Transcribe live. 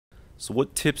So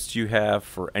what tips do you have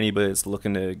for anybody that's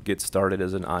looking to get started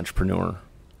as an entrepreneur?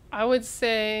 I would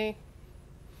say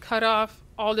cut off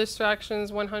all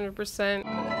distractions 100%.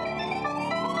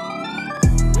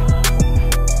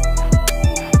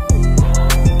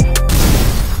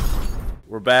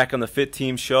 We're back on the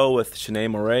FITTEAM Show with Shaneé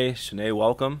Moret. Shaneé,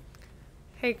 welcome.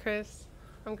 Hey Chris,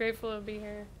 I'm grateful to be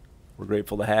here. We're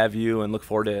grateful to have you and look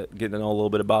forward to getting to know a little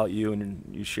bit about you and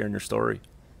you sharing your story.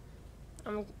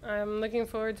 I'm looking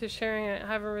forward to sharing it. I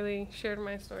haven't really shared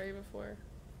my story before.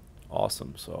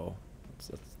 Awesome. So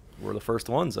we're the first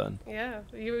ones then. Yeah,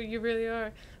 you really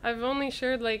are. I've only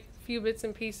shared like a few bits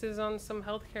and pieces on some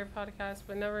healthcare podcasts,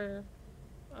 but never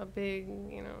a big,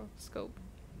 scope.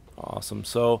 Awesome.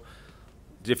 So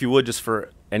if you would, just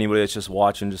for anybody that's just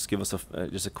watching, just give us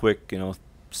just a quick,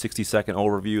 60-second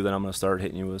overview. Then I'm going to start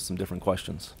hitting you with some different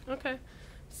questions. Okay.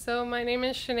 So my name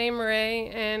is Shaneé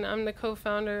Moret, and I'm the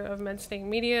co-founder of MeddSnake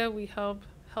Media. We help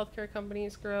healthcare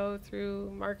companies grow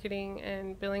through marketing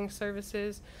and billing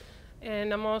services.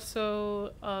 And I'm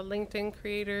also a LinkedIn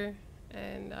creator,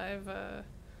 and I've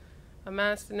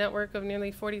amassed a network of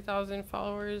nearly 40,000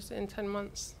 followers in 10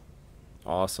 months.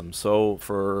 Awesome. So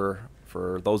for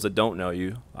those that don't know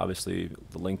you, obviously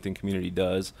the LinkedIn community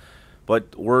does,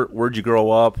 but where'd you grow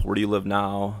up? Where do you live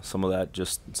now? Some of that,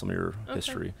 just some of your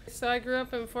history. So I grew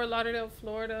up in Fort Lauderdale,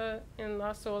 Florida, in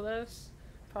Las Olas,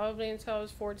 probably until I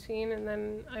was 14, and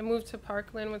then I moved to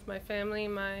Parkland with my family.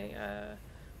 My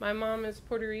mom is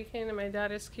Puerto Rican and my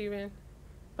dad is Cuban,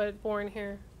 but born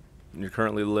here. And you're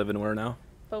currently living where now?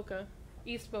 Boca,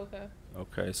 East Boca.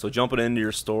 Okay, so jumping into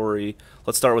your story,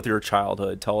 let's start with your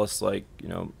childhood. Tell us,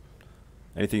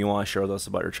 anything you want to share with us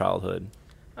about your childhood.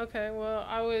 Okay, well,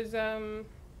 I was,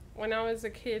 when I was a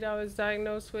kid, I was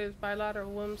diagnosed with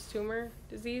bilateral Wilms tumor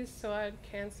disease, so I had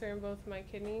cancer in both of my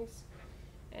kidneys.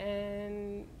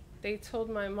 And they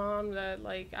told my mom that,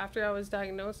 after I was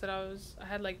diagnosed, that I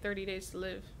had, 30 days to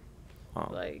live.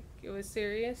 Wow. It was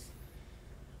serious.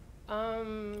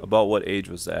 About what age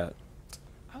was that?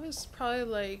 I was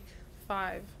probably,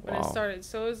 5 when Wow. I started.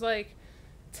 So it was,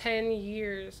 10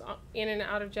 years in and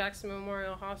out of Jackson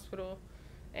Memorial Hospital.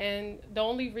 And the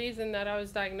only reason that I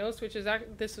was diagnosed,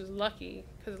 this was lucky,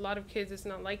 because a lot of kids it's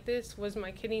not like this, was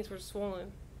my kidneys were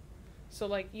swollen.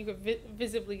 So you could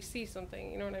visibly see something,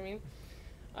 you know what I mean?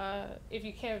 If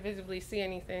you can't visibly see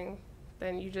anything,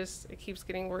 then it keeps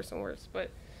getting worse and worse. But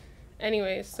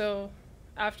anyway, so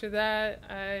after that,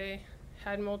 I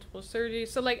had multiple surgeries.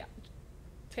 So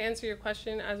to answer your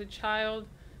question, as a child,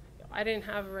 I didn't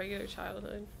have a regular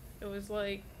childhood. It was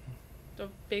the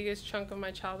biggest chunk of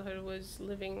my childhood was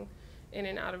living in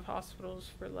and out of hospitals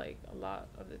for a lot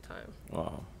of the time.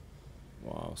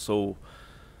 Wow. So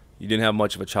you didn't have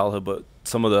much of a childhood, but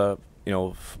some of the,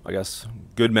 I guess,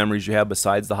 good memories you have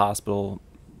besides the hospital,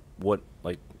 what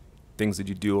things did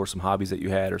you do, or some hobbies that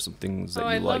you had, or some things that you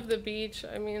liked? I love the beach.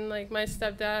 I mean, my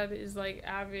stepdad is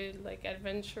avid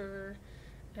adventurer,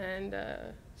 and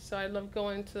so I love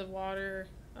going to the water,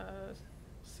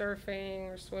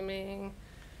 surfing or swimming.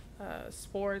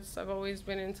 Sports. I've always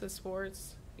been into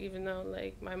sports, even though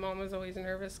my mom was always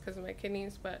nervous because of my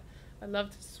kidneys, but I love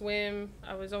to swim.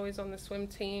 I was always on the swim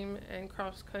team and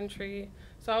cross country.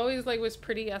 So I always was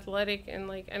pretty athletic and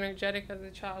energetic as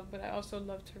a child, but I also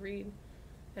loved to read,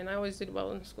 and I always did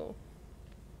well in school.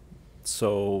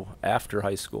 So after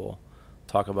high school,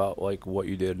 talk about what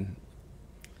you did.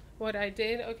 What I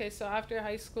did? Okay, so after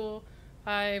high school,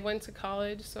 I went to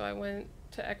college. So I went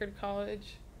to Eckerd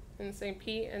College in St.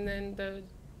 Pete, and then the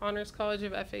Honors College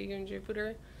of FAU in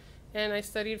Jupiter, and I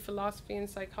studied philosophy and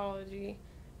psychology.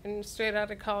 And straight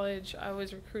out of college, I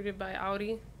was recruited by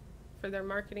Audi for their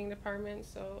marketing department.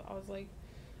 So I was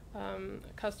a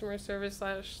customer service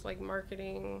 /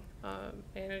 marketing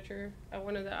manager at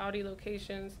one of the Audi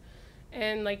locations.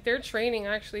 And their training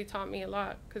actually taught me a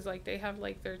lot, because they have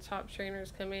their top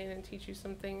trainers come in and teach you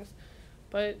some things.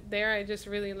 But there I just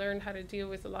really learned how to deal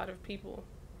with a lot of people,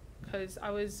 because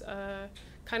I was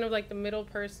kind of the middle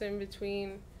person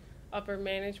between upper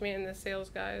management and the sales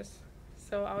guys.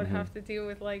 So I would have to deal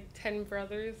with 10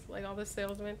 brothers, all the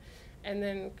salesmen, and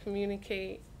then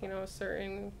communicate,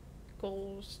 certain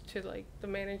goals to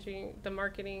the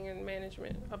marketing and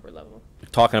management upper level.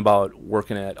 Talking about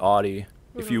working at Audi,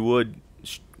 if you would,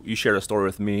 you shared a story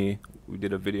with me. We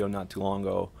did a video not too long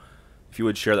ago. If you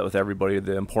would share that with everybody,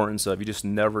 the importance of you just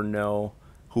never know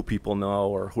who people know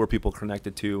or who are people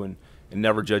connected to, and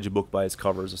never judge a book by its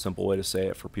cover is a simple way to say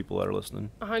it for people that are listening.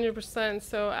 100%.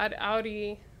 So at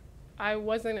Audi, I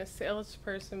wasn't a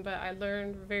salesperson, but I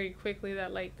learned very quickly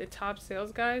that the top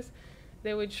sales guys,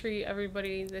 they would treat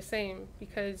everybody the same,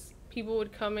 because people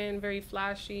would come in very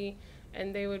flashy,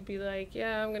 and they would be like,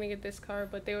 yeah, I'm gonna get this car,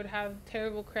 but they would have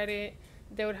terrible credit,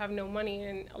 they would have no money.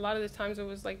 And a lot of the times it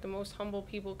was like the most humble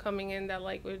people coming in that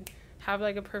like would have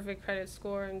like a perfect credit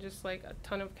score and just like a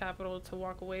ton of capital to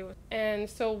walk away with. And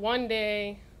so one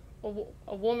day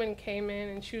a woman came in,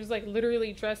 and she was like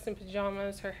literally dressed in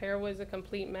pajamas, her hair was a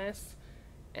complete mess,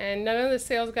 and none of the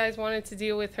sales guys wanted to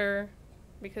deal with her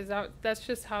because that's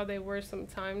just how they were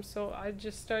sometimes. So I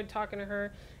just started talking to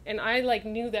her, and I like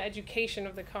knew the education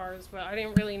of the cars, but I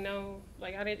didn't really know,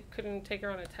 like couldn't take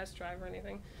her on a test drive or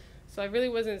anything. So I really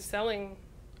wasn't selling,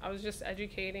 I was just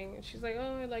educating. And she's like,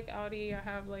 oh, I like Audi, I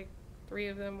have like 3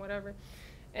 of them, whatever.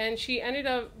 And she ended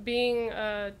up being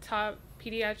a top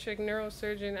pediatric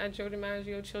neurosurgeon at Joe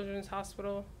DiMaggio Children's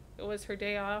Hospital. It was her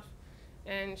day off,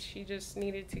 and she just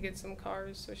needed to get some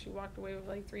cars, so she walked away with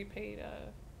like 3 paid,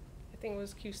 I think it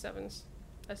was Q7s,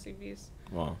 SUVs.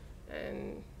 Wow.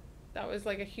 And that was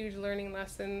like a huge learning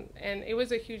lesson, and it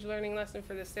was a huge learning lesson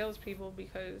for the salespeople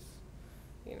because,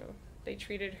 you know, they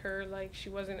treated her like she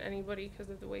wasn't anybody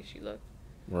because of the way she looked.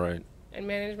 Right. And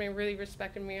management really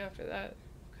respected me after that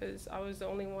because I was the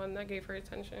only one that gave her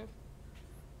attention.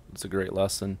 It's a great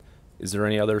lesson. Is there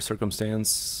any other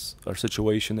circumstance or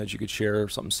situation that you could share,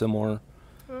 something similar?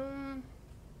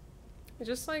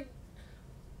 Just like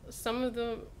some of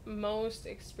the most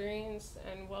experienced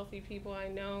and wealthy people I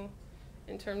know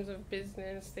in terms of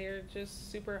business, they're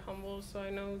just super humble. So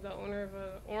I know the owner of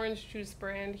a orange juice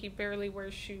brand, he barely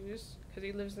wears shoes because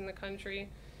he lives in the country.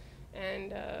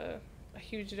 And a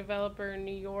huge developer in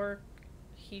New York,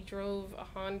 he drove a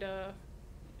Honda,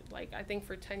 like I think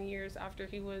for 10 years after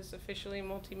he was officially a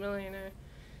multimillionaire.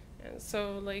 And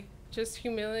so like just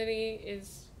humility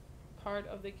is part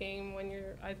of the game when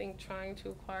you're, I think, trying to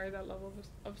acquire that level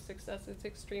of success. It's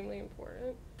extremely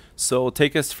important. So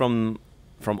take us from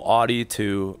Audi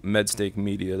to MeddSnake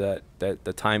Media, that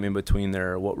the time in between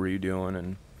there, what were you doing,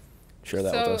 and share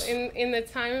that with us. So in the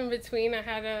time in between, I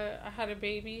had a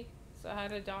baby. So I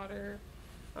had a daughter.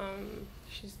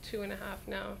 She's 2.5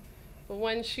 now. But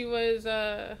when she was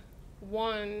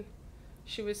 1,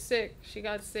 she was sick. She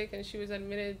got sick and she was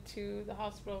admitted to the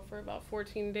hospital for about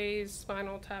 14 days,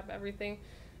 spinal tap, everything.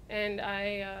 And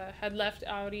I had left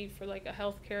Audi for like a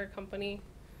healthcare company.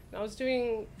 And I was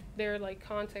doing their like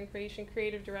content creation,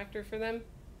 creative director for them.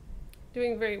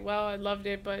 Doing very well. I loved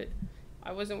it, but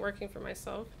I wasn't working for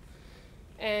myself.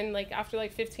 And like after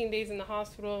like 15 days in the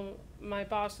hospital, my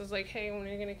boss was like, hey, when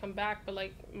are you gonna come back? But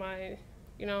like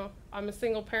you know, I'm a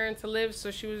single parent to live,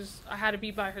 so I had to be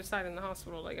by her side in the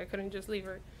hospital. Like I couldn't just leave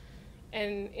her.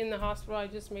 And in the hospital, I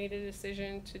just made a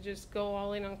decision to just go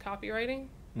all in on copywriting,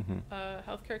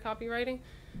 healthcare copywriting.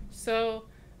 So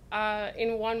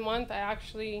in 1 month, I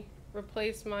actually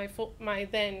replaced my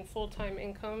then full-time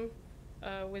income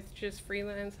with just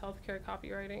freelance healthcare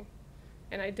copywriting.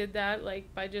 And I did that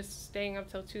like by just staying up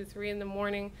till 2, 3 in the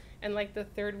morning. And like the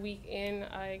 3rd week in,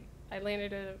 I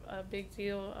landed a big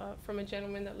deal from a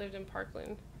gentleman that lived in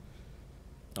Parkland.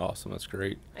 Awesome, that's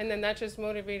great. And then that just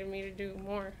motivated me to do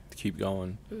more. To keep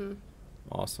going.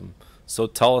 Awesome. So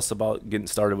tell us about getting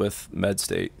started with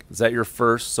MeddSnake. Is that your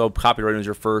first, so copywriting was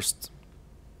your first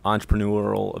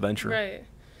entrepreneurial venture? Right.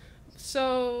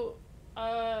 So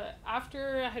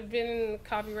after I had been in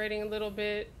copywriting a little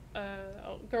bit,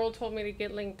 a girl told me to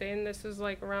get LinkedIn. This was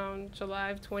like around July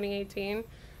of 2018.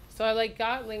 So I like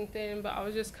got LinkedIn, but I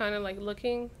was just kind of like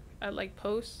looking at like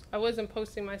posts. I wasn't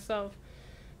posting myself.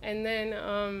 And then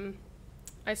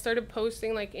I started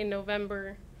posting like in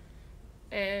November,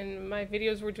 and my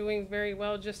videos were doing very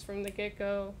well just from the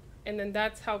get-go. And then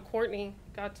that's how Courtney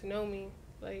got to know me.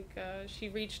 Like she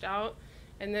reached out,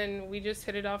 and then we just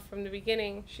hit it off from the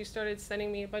beginning. She started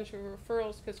sending me a bunch of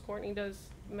referrals because Courtney does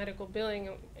medical billing,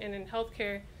 and in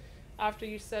healthcare, after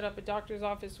you set up a doctor's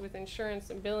office with insurance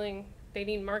and billing, they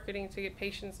need marketing to get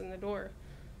patients in the door.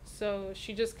 So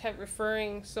she just kept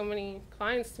referring so many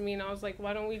clients to me, and I was like,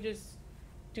 why don't we just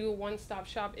do a one-stop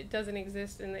shop? It doesn't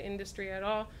exist in the industry at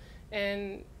all.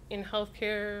 And in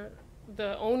healthcare,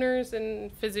 the owners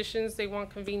and physicians, they want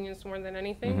convenience more than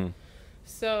anything.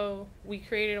 So we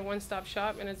created a one-stop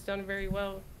shop, and it's done very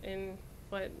well in,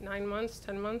 what, 9 months,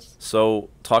 10 months? So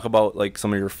talk about like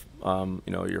some of your,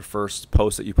 you know, your first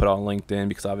posts that you put on LinkedIn,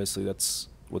 because obviously that's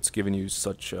what's given you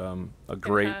such a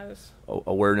great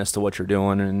awareness to what you're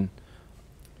doing. And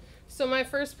so my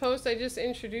first post, I just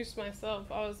introduced myself.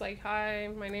 I was like, hi,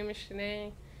 my name is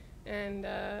Shaneé, and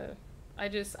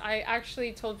I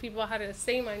actually told people how to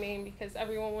say my name because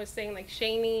everyone was saying like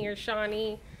Shanee or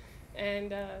Shanee,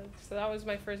 and so that was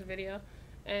my first video.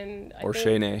 And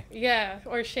Shanee. Yeah,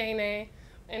 or Shaneé.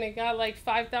 and it got like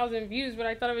 5,000 views, but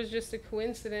I thought it was just a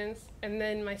coincidence. And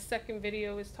then my second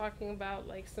video was talking about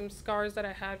like some scars that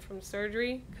I had from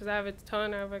surgery, because I have a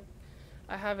ton.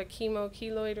 I have a chemo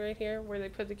keloid right here where they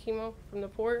put the chemo from the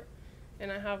port,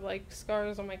 and I have like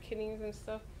scars on my kidneys and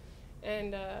stuff.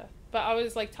 And but I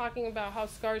was like talking about how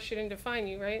scars shouldn't define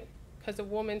you, right? Because a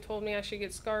woman told me I should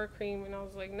get scar cream, and I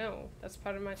was like, no, that's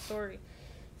part of my story.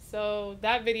 So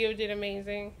that video did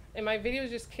amazing, and my videos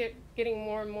just kept getting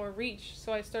more and more reach.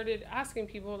 So I started asking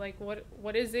people like,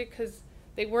 what is it? Because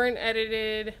they weren't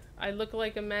edited. I look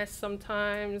like a mess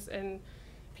sometimes, and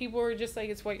people were just like,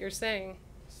 it's what you're saying.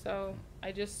 So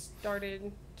I just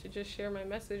started to just share my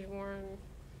message more,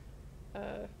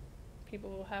 and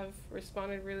people have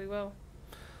responded really well.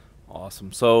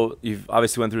 Awesome. So you've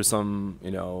obviously went through some,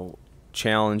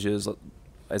 challenges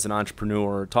as an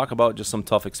entrepreneur. Talk about just some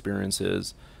tough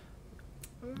experiences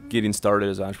getting started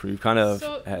as an entrepreneur. You've kind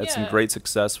of had some great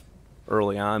success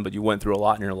early on, but you went through a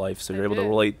lot in your life, so you're able to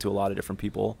relate to a lot of different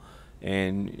people,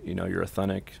 and you're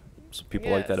authentic. So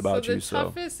people like that about you. So the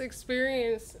toughest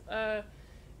experience,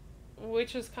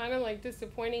 which was kind of like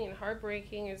disappointing and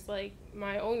heartbreaking, is like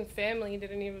my own family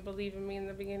didn't even believe in me in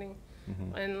the beginning.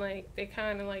 And like they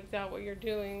kind of like doubt what you're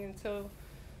doing until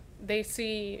they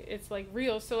see it's like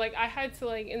real. So like I had to,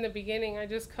 like, in the beginning, I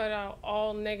just cut out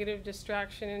all negative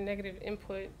distraction and negative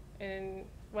input, and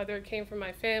whether it came from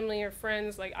my family or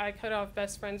friends, like I cut off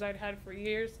best friends I'd had for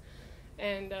years.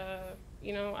 And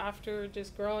after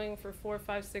just growing for 4,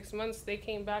 5, 6 months, they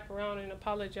came back around and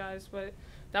apologized. But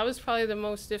that was probably the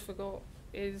most difficult,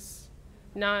 is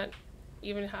not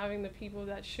even having the people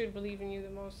that should believe in you the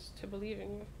most to believe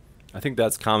in you. I think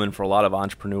that's common for a lot of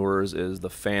entrepreneurs, is the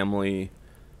family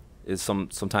is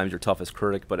sometimes your toughest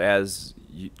critic, but as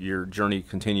your journey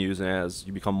continues and as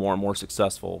you become more and more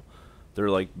successful, they're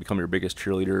like become your biggest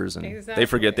cheerleaders, and they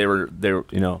forget they were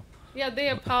Yeah, they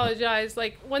apologize.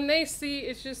 Like when they see,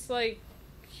 it's just like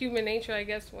human nature, I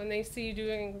guess. When they see you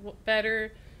doing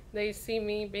better, they see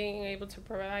me being able to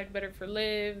provide better for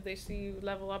Liv. They see you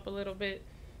level up a little bit,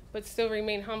 but still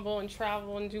remain humble and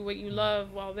travel and do what you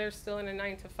love while they're still in a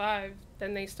 9-to-5,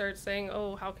 then they start saying,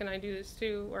 oh, how can I do this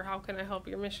too? Or how can I help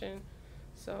your mission?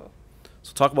 So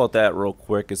talk about that real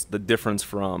quick. It's the difference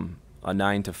from a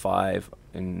 9-to-5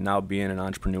 and now being an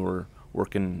entrepreneur,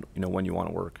 working, when you want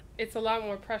to work. It's a lot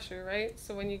more pressure, right?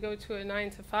 So when you go to a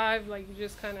 9-to-5, like you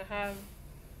just kind of have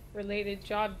related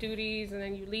job duties, and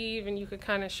then you leave and you could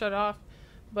kind of shut off.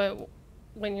 But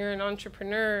when you're an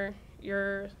entrepreneur,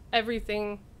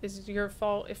 everything is your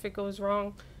fault if it goes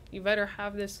wrong. You better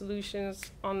have the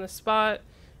solutions on the spot.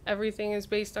 Everything is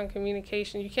based on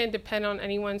communication. You can't depend on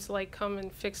anyone to like come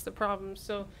and fix the problem.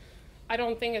 So I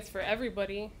don't think it's for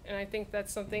everybody, and I think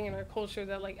that's something in our culture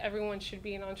that like everyone should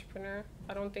be an entrepreneur.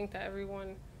 I don't think that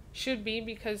everyone should be,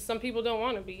 because some people don't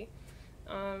want to be.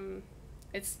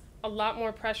 It's a lot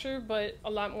more pressure, but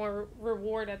a lot more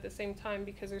reward at the same time,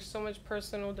 because there's so much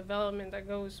personal development that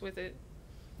goes with it.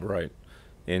 Right.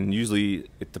 And usually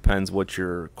it depends what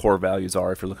your core values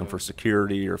are. If you're looking for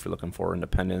security, or if you're looking for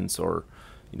independence, or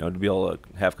to be able to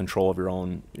have control of your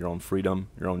own freedom,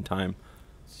 your own time.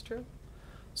 It's true.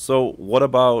 So what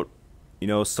about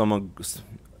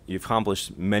you've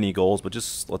accomplished many goals, but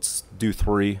just let's do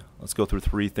 3. Let's go through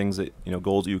 3 things that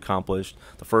goals that you accomplished.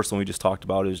 The first one we just talked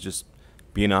about is just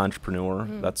being an entrepreneur.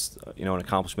 That's an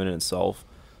accomplishment in itself.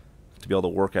 To be able to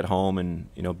work at home and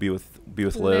be with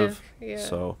Liv. Yeah.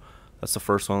 So that's the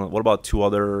first one. What about 2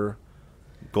 other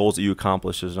goals that you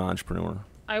accomplished as an entrepreneur?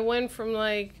 I went from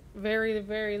like very,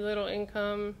 very little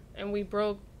income, and we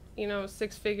broke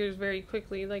 6 figures very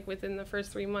quickly, like within the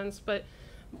first 3 months. But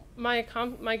my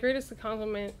greatest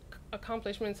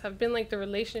accomplishments have been like the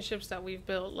relationships that we've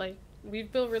built. Like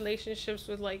we've built relationships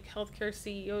with like healthcare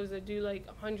CEOs that do like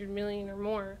 100 million or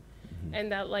more,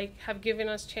 and that like have given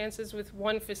us chances with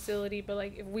one facility. But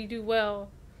like if we do well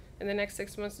in the next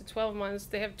 6 months to 12 months,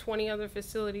 they have 20 other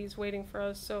facilities waiting for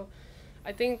us. So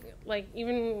I think like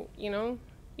even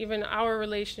our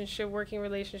working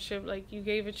relationship, like you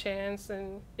gave a chance,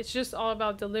 and it's just all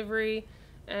about delivery.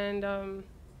 And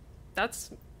that's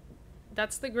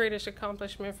the greatest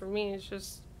accomplishment for me, is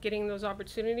just getting those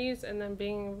opportunities and then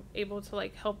being able to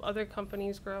like help other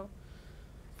companies grow.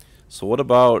 So what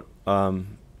about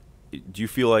do you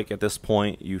feel like at this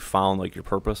point you found like your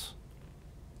purpose?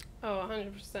 Oh,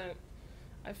 100%.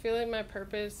 I feel like my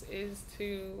purpose is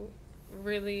to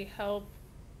really help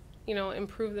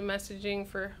improve the messaging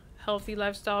for healthy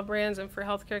lifestyle brands and for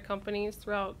healthcare companies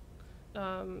throughout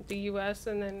the U.S.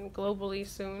 and then globally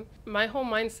soon. My whole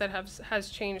mindset has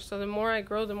changed. So the more I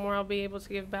grow, the more I'll be able to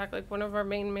give back. Like one of our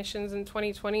main missions in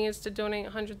 2020 is to donate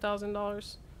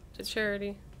 $100,000 to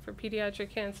charity. for pediatric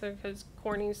cancer because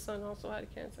Courtney's son also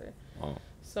had cancer. Oh.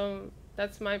 So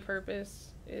that's my purpose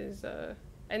is,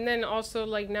 and then also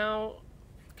like now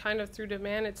kind of through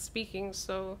demand, it's speaking.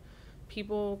 So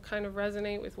people kind of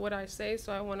resonate with what I say.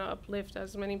 So I want to uplift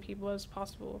as many people as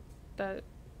possible that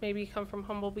maybe come from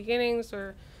humble beginnings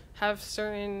or have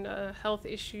certain health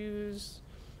issues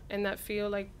and that feel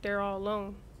like they're all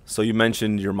alone. So you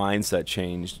mentioned your mindset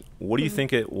changed. What do you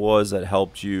think it was that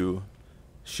helped you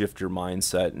shift your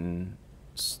mindset and,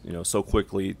 you know, so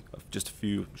quickly, just a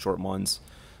few short months?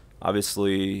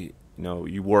 Obviously, you know,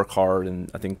 you work hard, and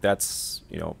I think that's,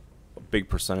 you know, a big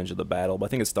percentage of the battle. But I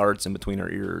think it starts in between our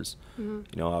ears. You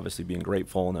know, obviously being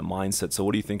grateful and that mindset. So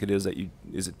what do you think it is that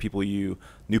is it people new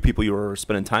people you were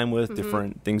spending time with,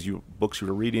 different things books you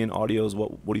were reading, audios?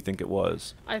 What do you think it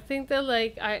was? I think that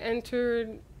like I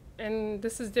entered, and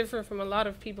this is different from a lot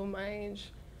of people my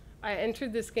age, I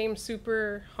entered this game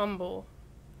super humble,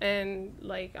 and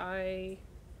like I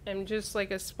am just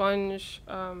like a sponge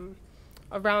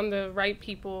around the right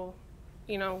people,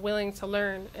 you know, willing to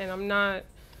learn, and I'm not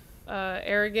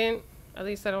arrogant, at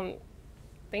least I don't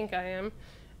think I am.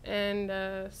 And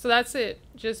so that's it,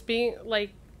 just being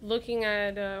like looking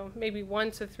at maybe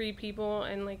 1 to 3 people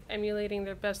and like emulating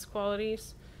their best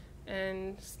qualities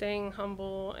and staying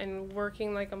humble and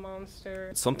working like a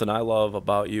monster. Something I love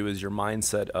about you is your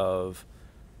mindset of,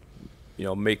 you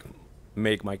know, make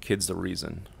my kids the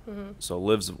reason. So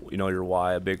lives, you know, your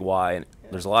why, a big why. And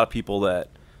there's a lot of people that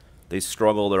they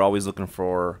struggle. They're always looking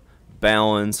for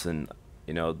balance and,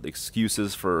 you know,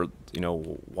 excuses for, you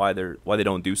know, why they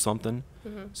don't do something.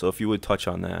 So if you would touch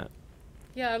on that.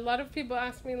 Yeah, a lot of people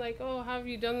ask me like, oh, how have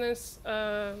you done this,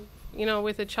 you know,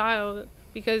 with a child?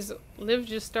 Because Liv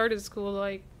just started school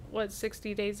like, what,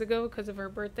 60 days ago because of her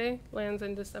birthday, lands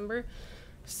in December.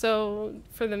 So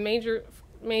for the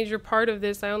major part of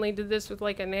this, I only did this with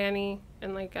like a nanny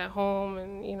and like at home,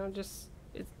 and, you know, just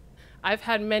I've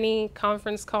had many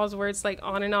conference calls where it's like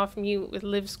on and off mute with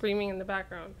Liv screaming in the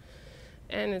background,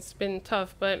 and it's been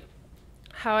tough. But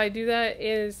how I do that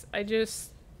is I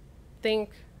just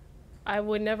think I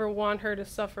would never want her to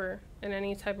suffer in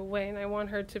any type of way, and I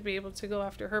want her to be able to go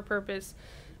after her purpose.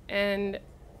 And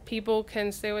people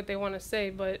can say what they want to say,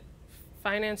 but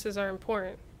finances are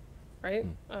important, right?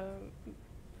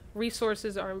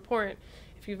 Resources are important.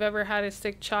 If you've ever had a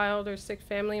sick child or sick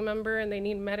family member and they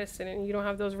need medicine and you don't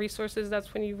have those resources,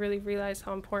 that's when you really realize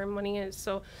how important money is.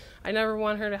 So I never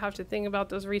want her to have to think about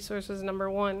those resources,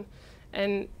 number one.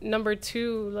 And number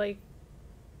two, like,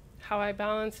 how I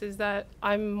balance is that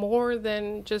I'm more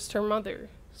than just her mother.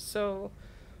 So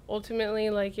ultimately,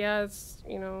 like, yeah, it's,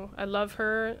 you know, I love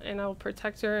her and I'll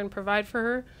protect her and provide for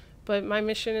her, but my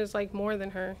mission is like more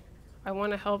than her. I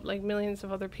want to help like millions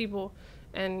of other people,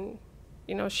 and,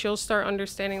 you know, she'll start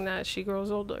understanding that as she grows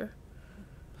older.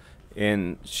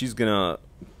 And she's gonna,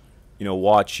 you know,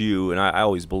 watch you, and I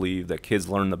always believe that kids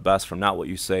learn the best from not what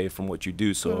you say, from what you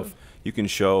do. So if you can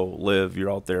Liv,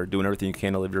 you're out there doing everything you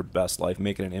can to live your best life,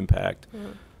 making an impact,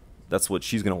 that's what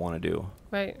she's gonna want to do.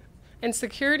 Right. And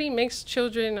security makes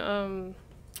children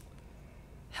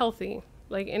healthy,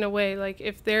 like, in a way. Like,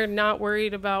 if they're not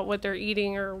worried about what they're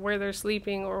eating or where they're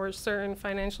sleeping or certain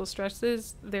financial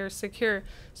stresses, they're secure.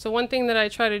 So one thing that I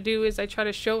try to do is I try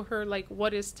to show her, like,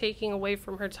 what is taking away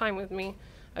from her time with me.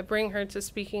 I bring her to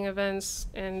speaking events,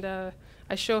 and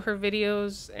I show her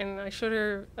videos, and I showed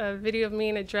her a video of me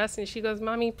in a dress, and she goes,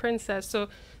 "Mommy, princess," so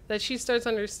that she starts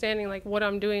understanding, like, what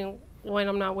I'm doing when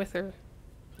I'm not with her.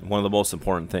 One of the most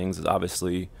important things is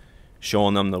obviously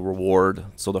showing them the reward,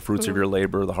 so the fruits of your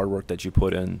labor, the hard work that you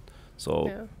put in.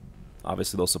 So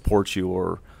obviously they'll support you,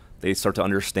 or they start to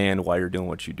understand why you're doing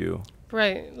what you do.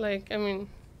 Right. Like, I mean,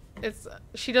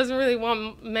 she doesn't really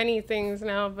want many things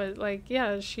now, but, like,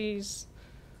 yeah, she's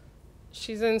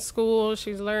in school,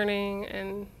 she's learning,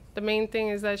 and the main thing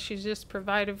is that she's just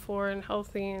provided for and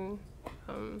healthy, and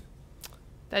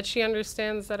that she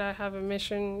understands that I have a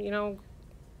mission, you know,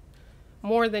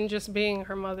 more than just being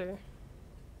her mother.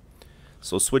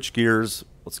 So switch gears,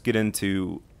 let's get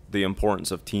into the importance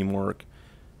of teamwork.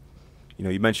 You know,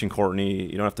 you mentioned Courtney,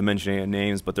 you don't have to mention any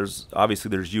names, but there's you,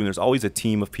 and there's always a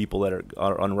team of people that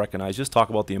are unrecognized. Just talk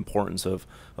about the importance of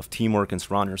teamwork and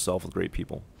surround yourself with great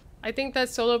people. I think that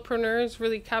solopreneurs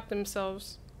really cap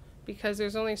themselves, because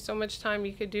there's only so much time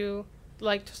you could do,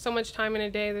 like, so much time in a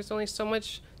day. There's only so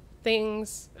much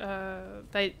things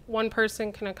that one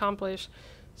person can accomplish.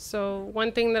 So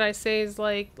one thing that I say is,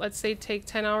 like, let's say take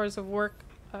 10 hours of work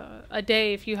a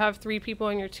day. If you have 3 people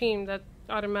on your team, that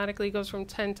automatically goes from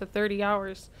 10 to 30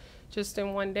 hours just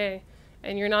in one day.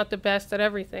 And you're not the best at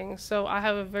everything. So I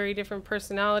have a very different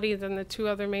personality than the 2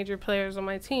 other major players on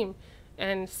my team.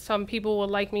 and some people will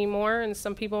like me more and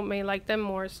some people may like them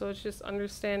more. So it's just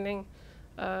understanding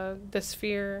the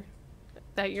sphere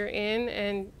that you're in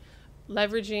and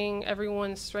leveraging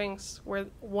everyone's strengths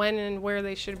when and where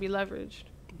they should be leveraged.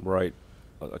 Right.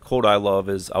 A quote I love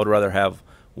is, I would rather have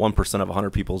 1% of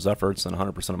 100 people's efforts than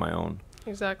 100% of my own.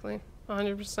 Exactly.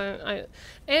 100%.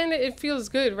 And it feels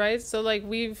good, right? So like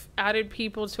we've added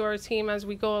people to our team as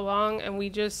we go along, and we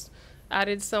just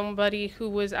added somebody who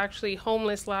was actually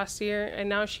homeless last year, and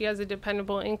now she has a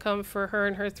dependable income for her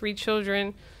and her 3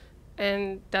 children,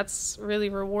 and that's really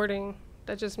rewarding.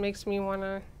 That just makes me want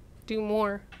to do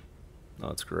more. Oh,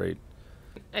 that's great.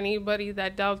 Anybody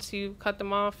that doubts you, cut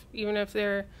them off. Even if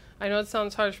they're, I know it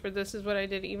sounds harsh, but this is what I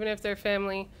did. Even if they're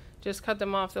family, just cut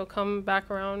them off. They'll come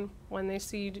back around when they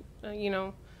see,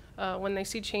 when they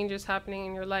see changes happening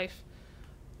in your life.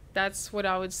 That's what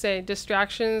I would say.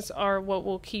 Distractions are what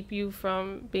will keep you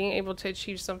from being able to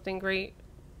achieve something great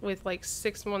with like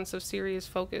 6 months of serious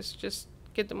focus. Just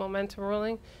get the momentum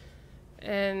rolling.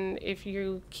 And if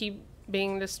you keep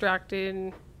being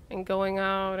distracted and going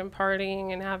out and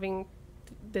partying and having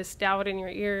this doubt in your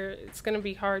ear, it's going to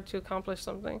be hard to accomplish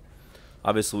something.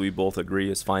 Obviously, we both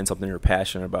agree is find something you're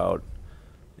passionate about,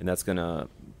 and that's going to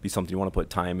be something you want to put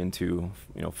time into.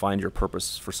 Find your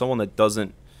purpose. For someone that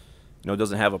doesn't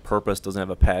have a purpose, doesn't have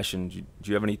a passion, do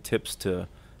you have any tips to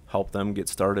help them get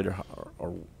started?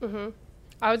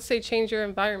 I would say change your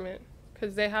environment,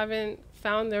 because they haven't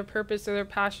found their purpose or their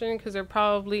passion, because they're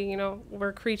probably,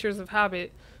 we're creatures of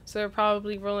habit. So they're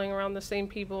probably rolling around the same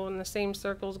people in the same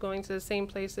circles, going to the same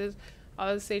places.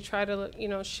 I would say try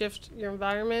to, shift your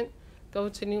environment, go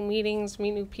to new meetings,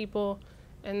 meet new people,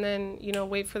 and then,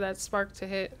 wait for that spark to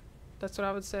hit. That's what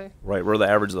I would say. Right. We're the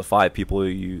average of the 5 people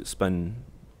you spend,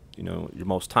 your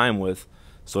most time with.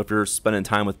 So if you're spending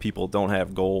time with people who don't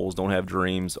have goals, don't have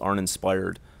dreams, aren't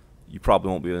inspired, you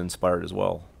probably won't be inspired as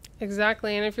well.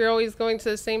 Exactly. And if you're always going to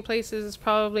the same places, it's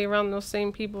probably around those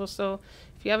same people. So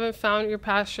if you haven't found your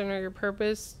passion or your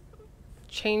purpose,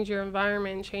 change your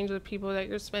environment, change the people that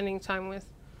you're spending time with.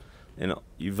 And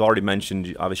you've already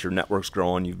mentioned, obviously, your network's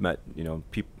growing. You've met,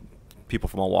 people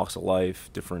from all walks of life,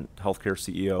 different healthcare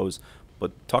CEOs.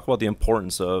 But talk about the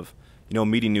importance of,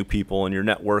 meeting new people, and your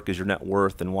network is your net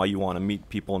worth, and why you want to meet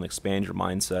people and expand your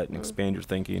mindset and expand your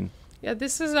thinking. Yeah,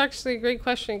 this is actually a great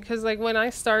question, because when I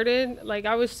started,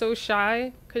 I was so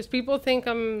shy, because people think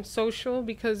I'm social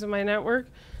because of my network,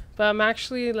 but I'm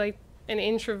actually an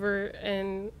introvert,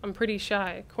 and I'm pretty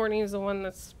shy. Courtney is the one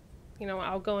that's,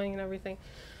 outgoing and everything.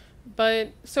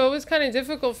 But so it was kind of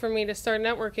difficult for me to start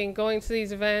networking, going to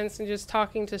these events and just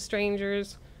talking to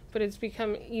strangers, but it's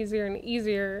become easier and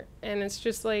easier, and it's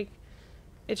just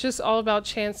it's just all about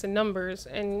chance and numbers.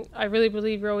 And I really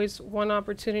believe you're always one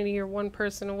opportunity or one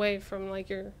person away from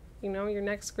your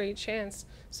next great chance.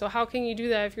 So how can you do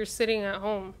that if you're sitting at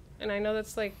home? And I know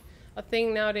that's a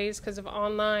thing nowadays because of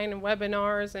online and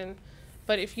webinars,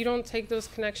 but if you don't take those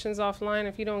connections offline,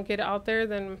 if you don't get out there,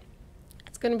 then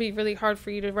it's going to be really hard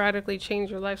for you to radically change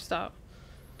your lifestyle.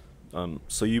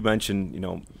 So you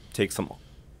mentioned, take some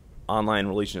online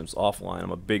relationships offline.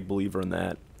 I'm a big believer in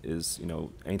that. Is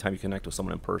anytime you connect with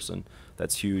someone in person,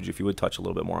 that's huge. If you would touch a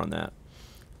little bit more on that.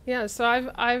 Yeah, so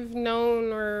I've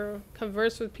known or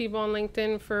conversed with people on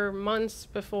LinkedIn for months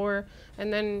before,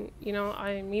 and then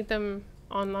I meet them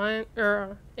online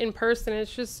or in person.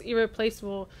 It's just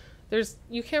irreplaceable.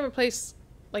 You can't replace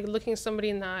looking somebody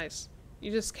in the eyes.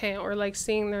 You just can't. Or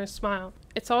seeing their smile.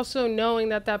 It's also knowing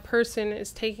that person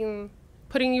is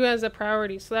putting you as a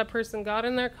priority. So that person got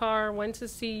in their car, went to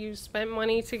see you, spent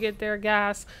money to get their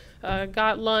gas,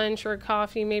 got lunch or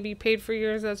coffee, maybe paid for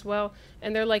yours as well,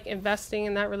 and they're investing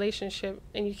in that relationship,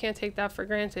 and you can't take that for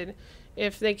granted.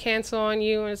 If they cancel on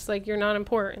you, it's you're not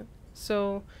important.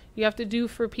 So you have to do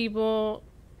for people,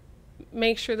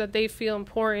 make sure that they feel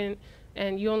important,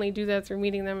 and you only do that through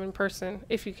meeting them in person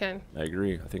if you can. I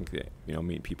agree. I think that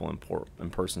meeting people in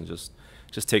person just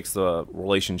takes the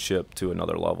relationship to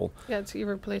another level. Yeah, it's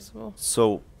irreplaceable.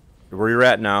 So where you're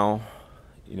at now,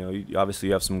 obviously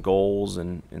you have some goals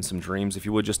and some dreams. If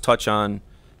you would just touch on,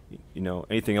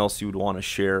 anything else you would want to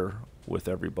share with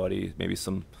everybody, maybe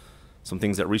some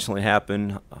things that recently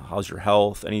happened. How's your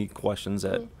health? Any questions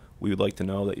that we would like to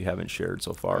know that you haven't shared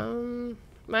so far?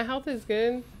 My health is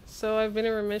good. So I've been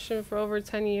in remission for over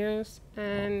 10 years,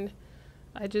 and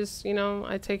I just,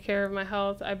 I take care of my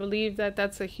health. I believe that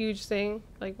that's a huge thing.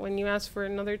 When you ask for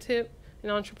another tip in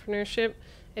entrepreneurship,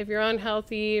 if you're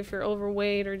unhealthy, if you're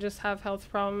overweight, or just have health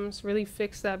problems, really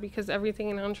fix that, because everything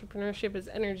in entrepreneurship is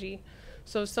energy.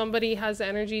 So if somebody has the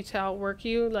energy to outwork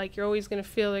you, you're always going to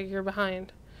feel like you're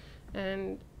behind.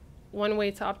 And one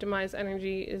way to optimize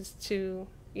energy is to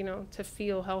you know, to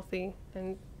feel healthy,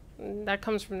 and that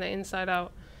comes from the inside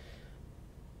out.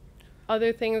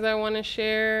 Other things I want to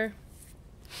share,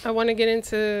 I want to get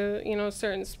into, you know,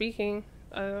 certain speaking.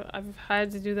 I've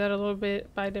had to do that a little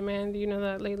bit by demand, you know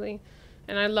that lately,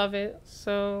 and I love it.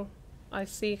 So I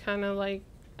see kind of like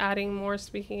adding more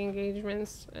speaking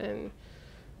engagements, and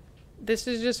this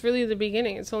is just really the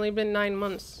beginning. It's only been 9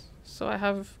 months, so I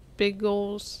have big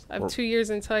goals. I have 2 years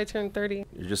until I turn 30.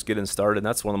 You're just getting started, and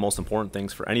that's one of the most important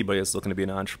things for anybody that's looking to be an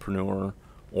entrepreneur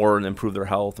or improve their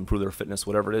health, improve their fitness,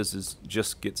 whatever it is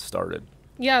just get started.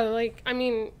 Yeah, like, I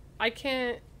mean, I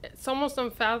can't, it's almost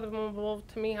unfathomable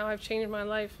to me how I've changed my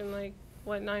life in like,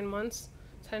 what, 9 months,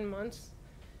 10 months.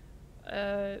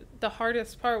 The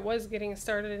hardest part was getting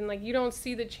started, and like, you don't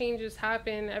see the changes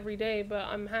happen every day, but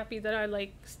I'm happy that I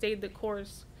like stayed the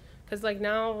course, because like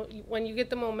now when you get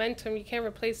the momentum, you can't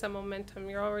replace that momentum.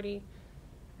 You already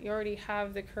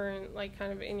have the current like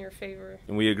kind of in your favor.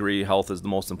 And we agree health is the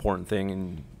most important thing,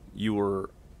 and you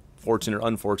were fortunate or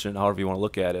unfortunate, however you want to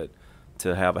look at it,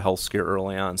 to have a health scare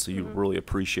early on, so you really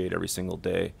appreciate every single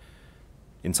day.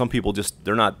 And some people just,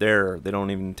 they're not there, they don't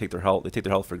even take their health, they take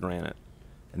their health for granted,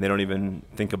 and they don't even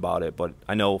think about it. But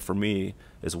I know for me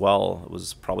as well, it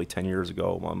was probably 10 years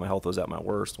ago when my health was at my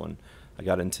worst, when I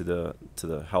got into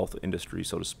the health industry,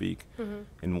 so to speak,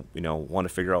 and you know, want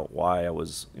to figure out why I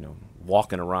was, you know,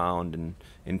 walking around and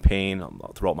in pain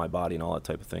throughout my body and all that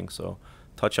type of thing. So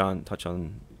touch on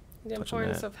the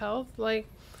importance of health, like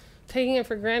taking it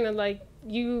for granted. Like,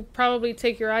 you probably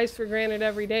take your eyes for granted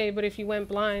every day, but if you went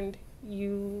blind,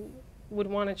 you would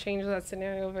want to change that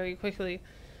scenario very quickly.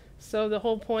 So the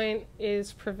whole point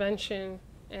is prevention,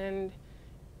 and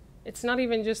it's not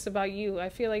even just about you. I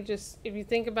feel like, just if you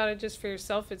think about it just for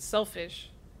yourself, it's selfish.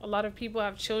 A lot of people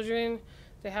have children,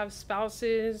 they have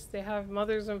spouses, they have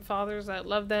mothers and fathers that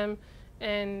love them,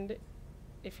 and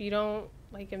if you don't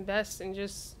like invest in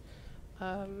just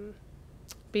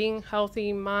being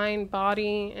healthy, mind,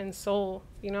 body, and soul,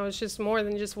 you know, it's just more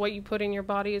than just what you put in your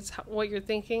body, it's what you're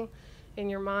thinking in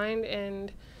your mind,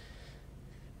 and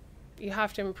you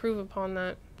have to improve upon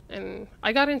that. And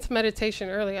I got into meditation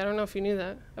early. I don't know if you knew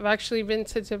that. I've actually been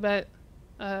to Tibet.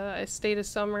 I stayed a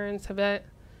summer in Tibet,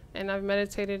 and I've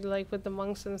meditated like with the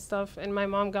monks and stuff, and my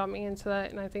mom got me into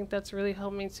that, and I think that's really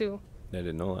helped me too. I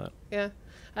didn't know that. Yeah.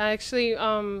 I actually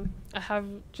I have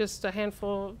just a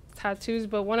handful of tattoos,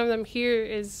 but one of them here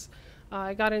is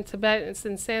I got in Tibet. It's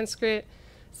in Sanskrit. It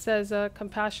says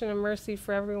compassion and mercy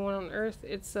for everyone on earth.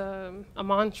 It's a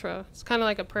mantra. It's kind of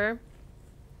like a prayer.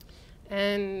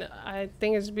 And I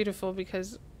think it's beautiful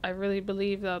because I really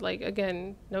believe that, like,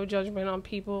 again, no judgment on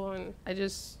people. And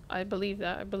I believe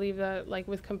that. I believe that, like,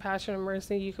 with compassion and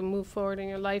mercy, you can move forward in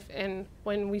your life. And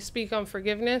when we speak on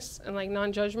forgiveness and, like,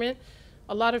 non-judgment,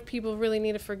 a lot of people really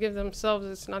need to forgive themselves.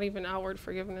 It's not even outward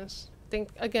forgiveness. I think,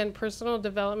 again, personal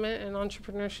development and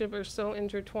entrepreneurship are so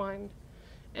intertwined.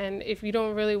 And if you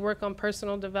don't really work on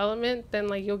personal development, then,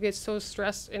 like, you'll get so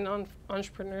stressed in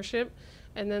entrepreneurship,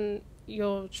 and then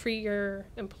you'll treat your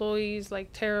employees like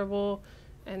terrible,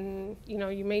 and you know,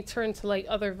 you may turn to like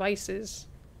other vices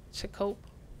to cope.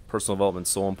 Personal development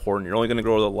is so important. You're only going to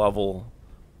grow to the level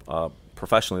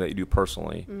professionally that you do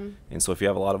personally. And so if you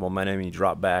have a lot of momentum and you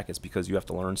drop back, it's because you have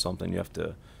to learn something. You have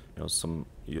to, you know,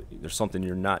 there's something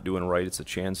you're not doing right. It's a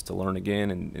chance to learn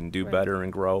again and do better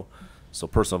and grow. So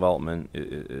personal development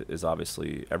is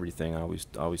obviously everything. I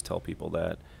always tell people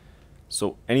that.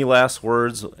 So any last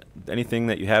words, anything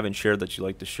that you haven't shared that you'd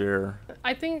like to share?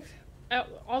 I think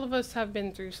all of us have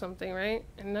been through something, right?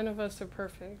 And none of us are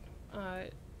perfect.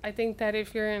 I think that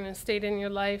if you're in a state in your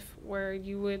life where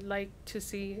you would like to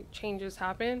see changes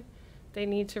happen, they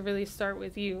need to really start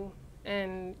with you.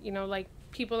 And, you know, like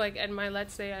people like Ed Milet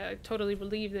say, I totally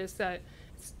believe this, that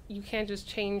you can't just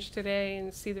change today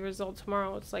and see the result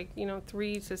tomorrow. It's like, you know,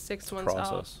 3 to 6 months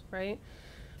out, right?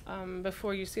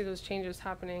 Before you see those changes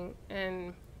happening,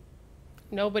 and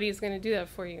nobody's going to do that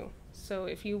for you. So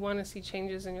if you want to see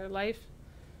changes in your life,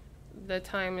 the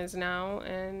time is now,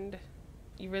 and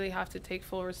you really have to take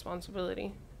full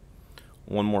responsibility.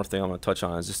 One more thing I'm going to touch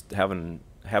on is just having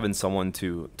someone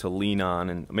to lean on,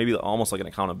 and maybe almost like an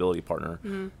accountability partner.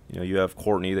 You know, you have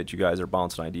Courtney that you guys are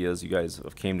bouncing ideas, you guys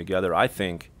have came together. I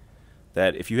think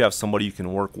that if you have somebody you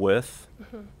can work with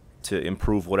to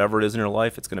improve whatever it is in your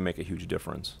life, it's going to make a huge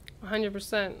difference.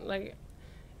 100%. Like,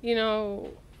 you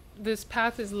know, this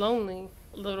path is lonely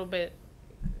a little bit.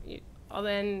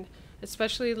 And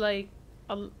especially like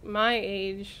my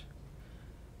age,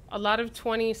 a lot of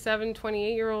 27,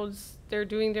 28-year-olds, they're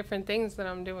doing different things that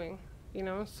I'm doing, you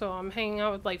know? So I'm hanging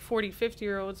out with like 40,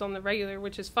 50-year-olds on the regular,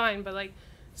 which is fine, but like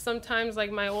sometimes,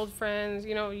 like, my old friends,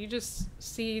 you know, you just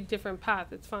see different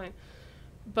paths. It's fine.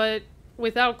 But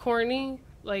without Courtney,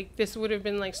 like, this would have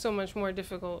been, like, so much more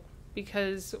difficult,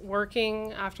 because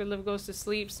working after Liv goes to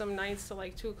sleep some nights to,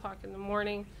 like, 2 o'clock in the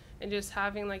morning, and just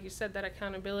having, like you said, that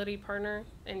accountability partner,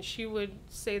 and she would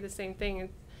say the same thing.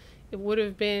 It would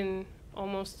have been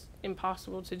almost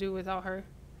impossible to do without her,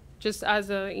 just as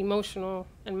a emotional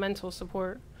and mental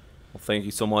support. Well, thank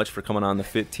you so much for coming on the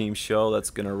FITTEAM Show. That's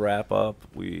going to wrap up.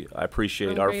 I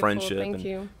appreciate our friendship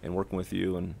and working with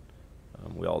you, and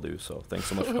we all do. So thanks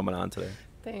so much for coming on today.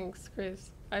 Thanks,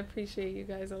 Chris. I appreciate you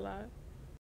guys a lot.